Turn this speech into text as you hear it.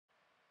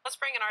Let's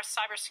bring in our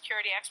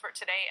cybersecurity expert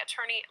today,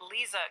 attorney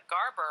Lisa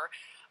Garber.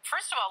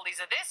 First of all,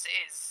 Lisa, this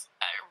is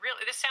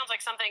this sounds like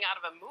something out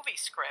of a movie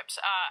script.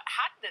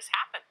 How did this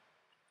happen?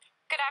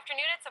 Good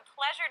afternoon. It's a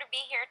pleasure to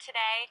be here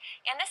today.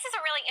 And this is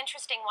a really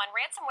interesting one.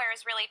 Ransomware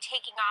is really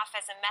taking off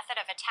as a method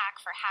of attack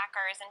for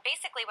hackers. And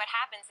basically what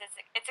happens is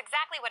it's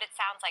exactly what it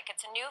sounds like.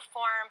 It's a new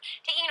form,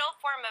 taking an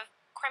old form of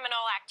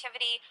criminal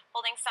activity,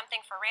 holding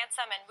something for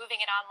ransom and moving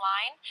it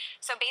online.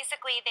 So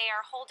basically they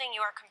are holding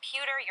your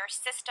computer, your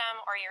system,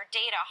 or your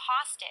data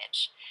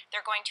hostage.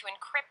 They're going to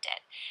encrypt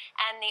it.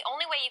 And the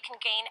only way you can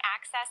gain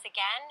access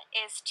again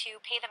is to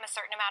pay them a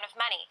certain amount of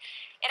money.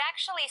 It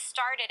actually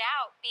started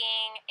out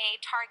being a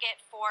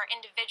target for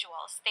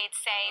individuals. They'd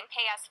say,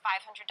 pay us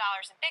 $500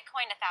 in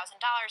Bitcoin, $1,000.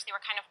 They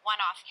were kind of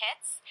one-off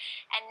hits.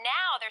 And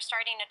now they're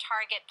starting to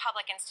target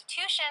public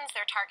institutions.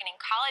 They're targeting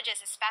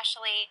colleges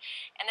especially.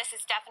 And this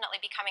is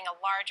definitely becoming a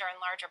larger and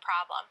larger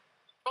problem.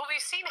 Well, we've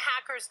seen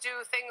hackers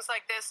do things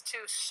like this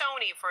to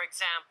Sony, for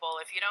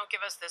example. If you don't give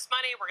us this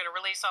money, we're going to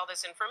release all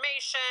this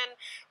information.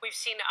 We've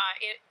seen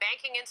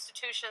banking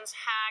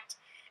institutions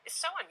hacked. It's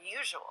so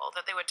unusual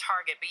that they would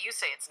target, but you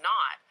say it's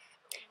not.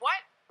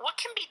 What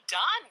can be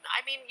done?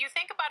 I mean, you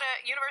think about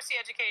a university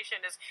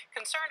education is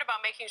concerned about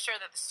making sure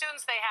that the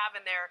students they have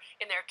in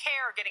their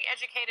care are getting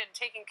educated and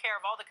taking care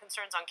of all the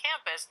concerns on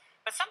campus,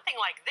 but something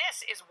like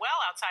this is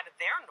well outside of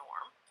their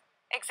norm.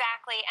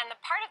 Exactly. And the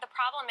part of the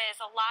problem is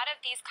a lot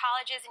of these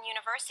colleges and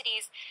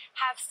universities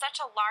have such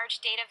a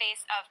large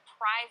database of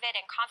private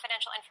and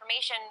confidential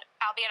information,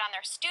 albeit on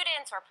their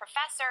students or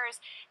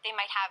professors. They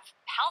might have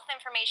health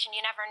information,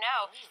 you never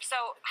know.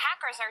 So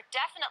hackers are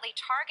definitely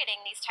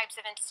targeting these types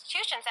of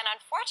institutions. And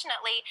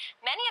unfortunately,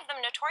 many of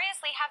them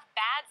notoriously have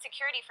bad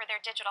security for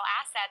their digital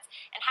assets,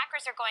 and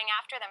hackers are going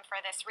after them for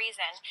this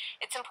reason.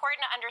 It's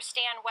important to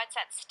understand what's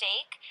at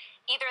stake.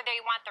 Either they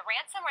want the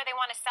ransom or they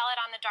want to sell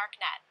it on the dark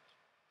net.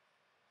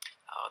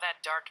 Oh,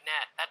 that dark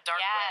net, that dark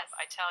web,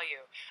 I tell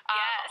you.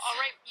 Yes. All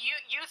right,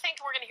 you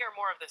think we're going to hear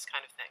more of this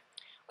kind of thing?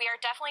 We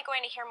are definitely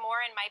going to hear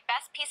more, and my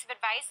best piece of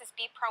advice is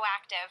be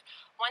proactive.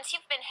 Once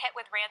you've been hit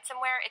with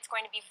ransomware, it's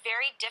going to be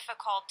very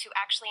difficult to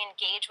actually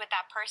engage with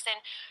that person.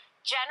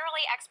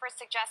 Generally, experts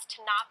suggest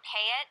to not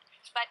pay it,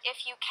 but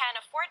if you can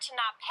afford to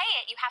not pay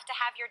it, you have to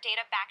have your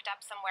data backed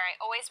up somewhere. I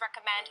always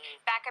recommend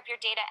back up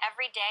your data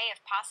every day if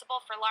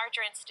possible. For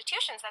larger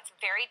institutions, that's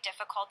very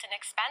difficult and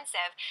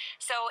expensive.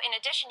 So in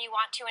addition, you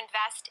want to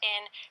invest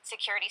in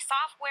security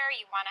software,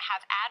 you want to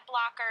have ad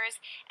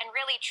blockers, and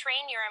really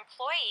train your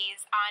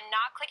employees on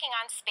not clicking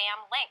on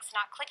spam links,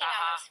 not clicking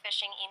on those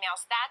phishing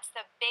emails. That's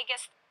the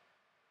biggest